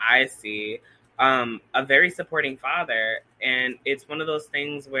from what I see, a very supporting father. And it's one of those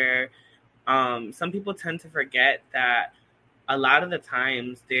things where some people tend to forget that a lot of the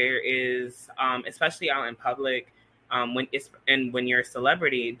times there is, especially out in public, when you're a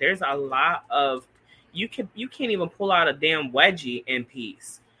celebrity, there's a lot of you can't even pull out a damn wedgie in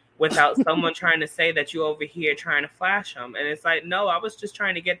peace without someone trying to say that you over here trying to flash them. And it's like, no, I was just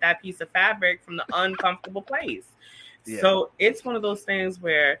trying to get that piece of fabric from the uncomfortable place. Yeah. So it's one of those things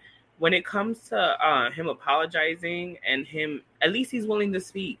where when it comes to him apologizing and him, at least he's willing to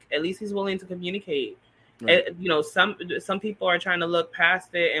speak. At least he's willing to communicate. Right. Some people are trying to look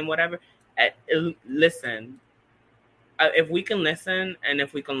past it and whatever. Listen, if we can listen and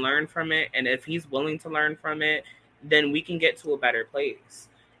if we can learn from it, and if he's willing to learn from it, then we can get to a better place.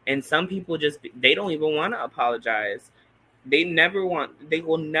 And some people they don't even want to apologize. They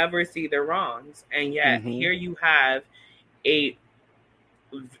will never see their wrongs. And yet here you have a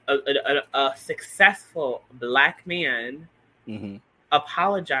successful Black man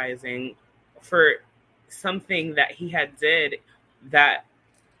apologizing for something that he had did that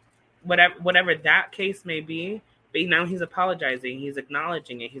whatever that case may be. But now he's apologizing. He's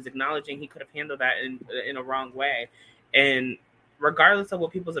acknowledging it. He's acknowledging he could have handled that in a wrong way. And regardless of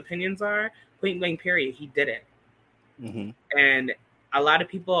what people's opinions are, point blank period, he did it. Mm-hmm. And a lot of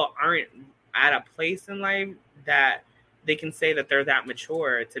people aren't at a place in life that they can say that they're that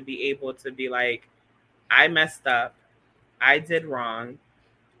mature to be able to be like, I messed up. I did wrong.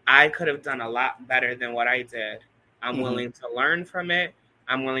 I could have done a lot better than what I did. I'm willing to learn from it.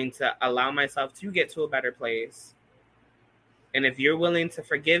 I'm willing to allow myself to get to a better place. And if you're willing to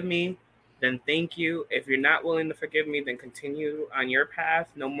forgive me, then thank you. If you're not willing to forgive me, then continue on your path.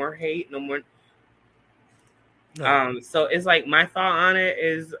 No more hate, no more. No. So it's like my thought on it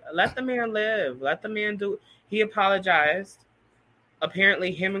is let the man live. Let the man do. He apologized.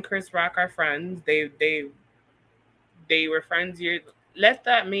 Apparently, him and Chris Rock are friends. They were friends. Let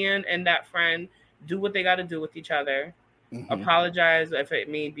that man and that friend do what they got to do with each other. Apologize if it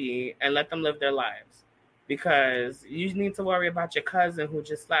may be, and let them live their lives. Because you need to worry about your cousin who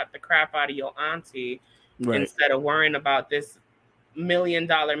just slapped the crap out of your auntie instead of worrying about this $1 million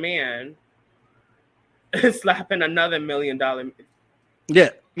man slapping another $1 million.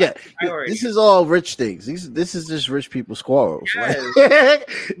 Yeah. This is all rich things. This is just rich people's quarrels. Yes.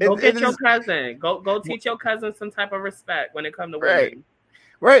 Go get your cousin. Go teach your cousin some type of respect when it comes to women.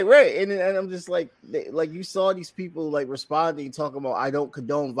 Right. And I'm just like you saw these people like responding, talking about I don't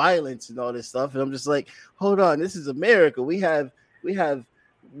condone violence and all this stuff, and I'm just like, hold on, this is America. We have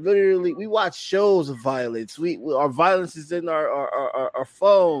literally we watch shows of violence. Our violence is in our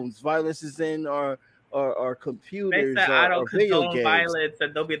phones. Violence is in our computers. They said I don't condone games. Violence,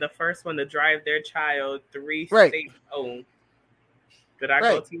 and they'll be the first one to drive their child 3 states. Oh, did I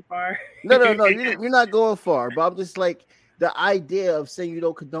go too far? No, you're not going far. But I'm just like. The idea of saying you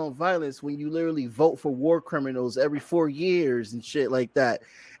don't condone violence when you literally vote for war criminals every 4 years and shit like that,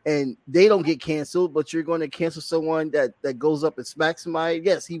 and they don't get canceled, but you're going to cancel someone that goes up and smacks somebody.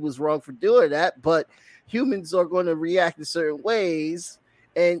 Yes, he was wrong for doing that, but humans are going to react in certain ways.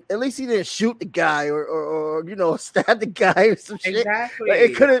 And at least he didn't shoot the guy or stab the guy or some shit. Exactly. Like,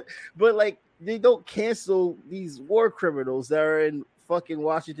 it couldn't, but like they don't cancel these war criminals that are in fucking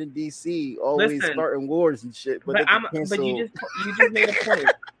Washington D.C. always starting wars and shit. But you just made a point.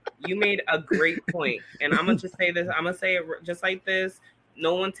 You made a great point, and I'm gonna just say this. I'm gonna say it just like this.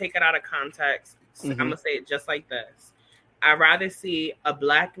 No one take it out of context. I'm gonna say it just like this. I'd rather see a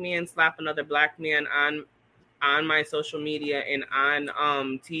black man slap another black man on my social media and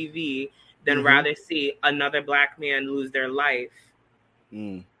on TV than rather see another black man lose their life.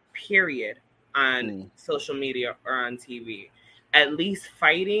 Period. On social media or on TV. At least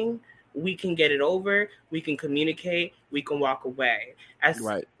fighting, we can get it over. We can communicate. We can walk away.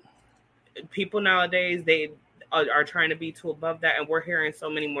 People nowadays, they are trying to be too above that, and we're hearing so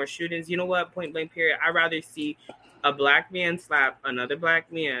many more shootings. You know what? Point blank period. I'd rather see a black man slap another black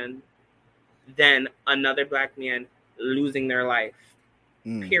man than another black man losing their life.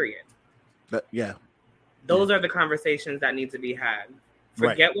 Period. Those are the conversations that need to be had.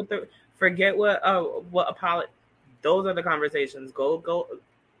 Forget what apology. Those are the conversations. Go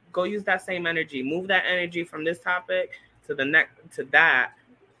use that same energy. Move that energy from this topic to the next, to that.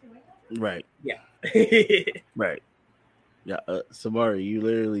 Right. Yeah. Right. Yeah. Samari, you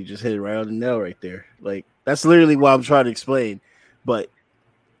literally just hit it right on the nail right there. Like, that's literally what I'm trying to explain. But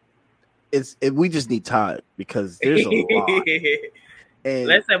we just need time because there's a lot. And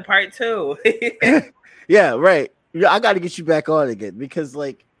listen, part 2. Yeah, right. I got to get you back on again because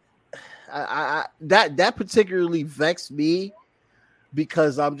like, that particularly vexed me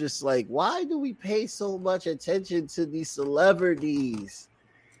because I'm just like, why do we pay so much attention to these celebrities?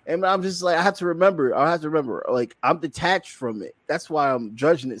 And I'm just like, I have to remember, like, I'm detached from it. That's why I'm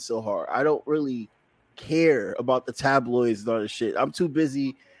judging it so hard. I don't really care about the tabloids and all this shit. I'm too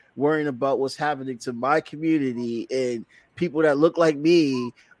busy worrying about what's happening to my community and people that look like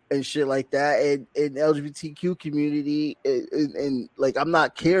me and shit like that, and LGBTQ community, and like I'm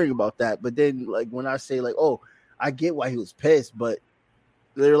not caring about that. But then, like when I say like, oh, I get why he was pissed, but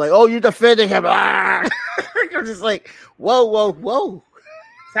they're like, oh, you're defending him. I'm just like, whoa.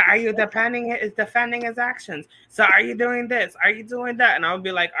 So are you defending his actions? So are you doing this? Are you doing that? And I would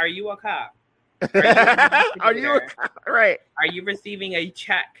be like, are you a cop? Are you a cop? Right? Are you receiving a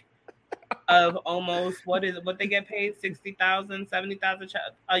check of almost what they get paid, 60,000, 70,000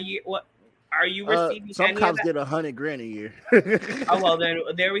 a year? What are you receiving? Some cops get $100,000 a year. Oh well, then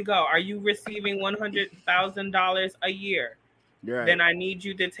there we go. Are you receiving $100,000 a year? Right. Then I need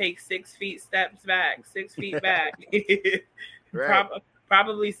you to take 6 feet back. Right.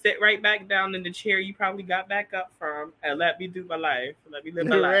 probably sit right back down in the chair you probably got back up from and let me do my life. Let me live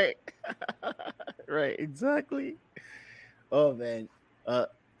my life. Right, exactly. Oh man.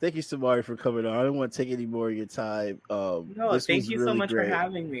 Thank you, Samari, for coming on. I don't want to take any more of your time. No, thank you so much for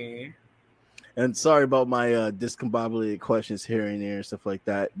having me. And sorry about my discombobulated questions here and there and stuff like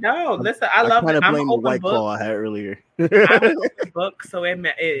that. No, listen, I love it. I'm blame the white claw I had earlier. I'm an open book, so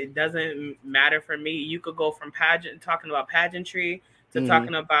it doesn't matter for me. You could go from talking about pageantry to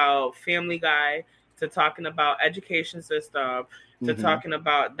talking about Family Guy to talking about education system to talking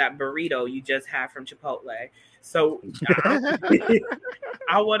about that burrito you just had from Chipotle. So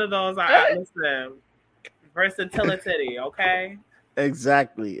I'm one of those. Listen, versatility, okay?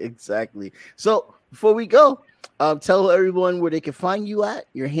 Exactly. So before we go, tell everyone where they can find you at,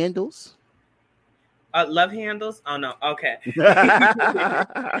 your handles. Love handles? Oh no, okay.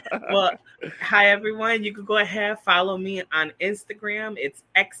 Well, hi everyone. You can go ahead, follow me on Instagram. It's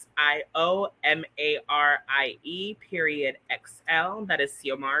XIOMARIE.XL. That is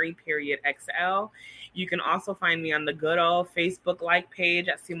Xiomari.XL. You can also find me on the good old Facebook like page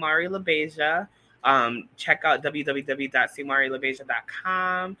at Xiomari LaBeija. Check out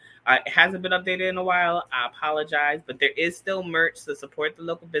www.xiomarilabeija.com. It hasn't been updated in a while. I apologize, but there is still merch to support the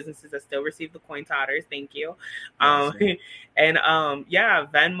local businesses that still receive the coin totters. Thank you. And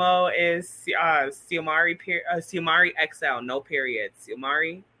Venmo is Xiomari XL, no period.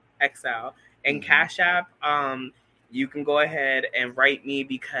 Xiomari XL. And Cash App, you can go ahead and write me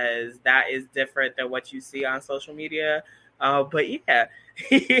because that is different than what you see on social media. But yeah,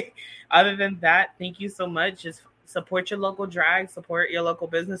 other than that, thank you so much. Just support your local drag, support your local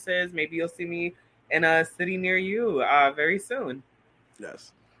businesses. Maybe you'll see me in a city near you very soon.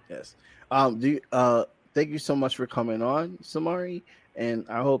 Yes. Thank you so much for coming on, Samari. And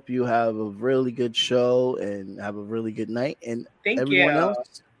I hope you have a really good show and have a really good night. And everyone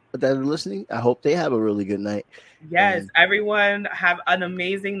else that are listening, I hope they have a really good night. Yes, everyone have an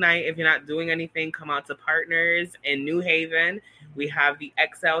amazing night. If you're not doing anything, come out to Partners in New Haven. We have the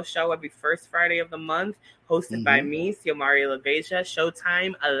XL show every first Friday of the month, hosted by me, Xiomari LaBeija.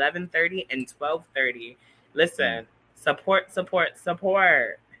 Showtime 11:30 and 12:30. Listen, support.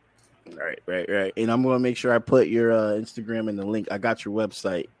 Right. And I'm going to make sure I put your Instagram in the link. I got your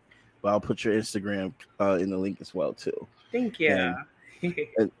website, but I'll put your Instagram in the link as well too. Thank you.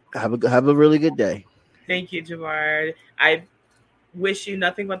 And have a really good day. Thank you, Jabard. I wish you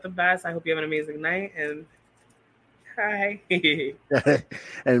nothing but the best. I hope you have an amazing night. And hi.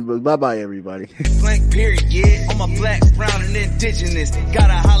 And bye-bye, everybody. Blank period, yeah. On my black, brown, and indigenous.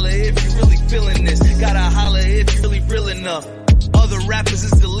 Gotta holler if you really feeling this. Gotta holler if you really real enough. Other rappers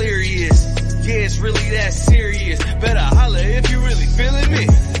is delirious. Yeah, it's really that serious. Better holler if you really feeling me.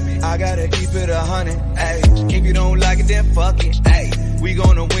 I gotta keep it 100, ayy. If you don't like it, then fuck it, ayy. We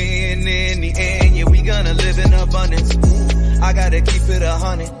gonna win in the end, yeah, we gonna live in abundance. I gotta keep it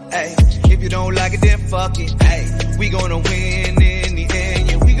 100, ayy. If you don't like it, then fuck it, ayy. We gonna win in the end,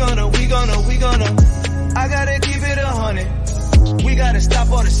 yeah, we gonna. I gotta keep it 100. We gotta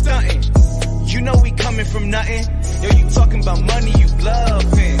stop all the stunting. You know we coming from nothing. Yo, you talking about money, you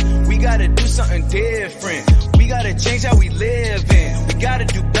bluffing. We gotta do something different. We gotta change how we live in. We gotta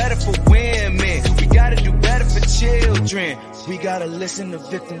do better for women. We gotta do better for children. We gotta listen to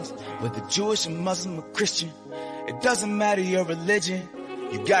victims, whether Jewish or Muslim or Christian. It doesn't matter your religion.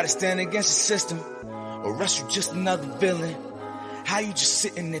 You gotta stand against the system, or else you just another villain. How you just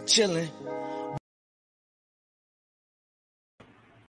sitting there chilling?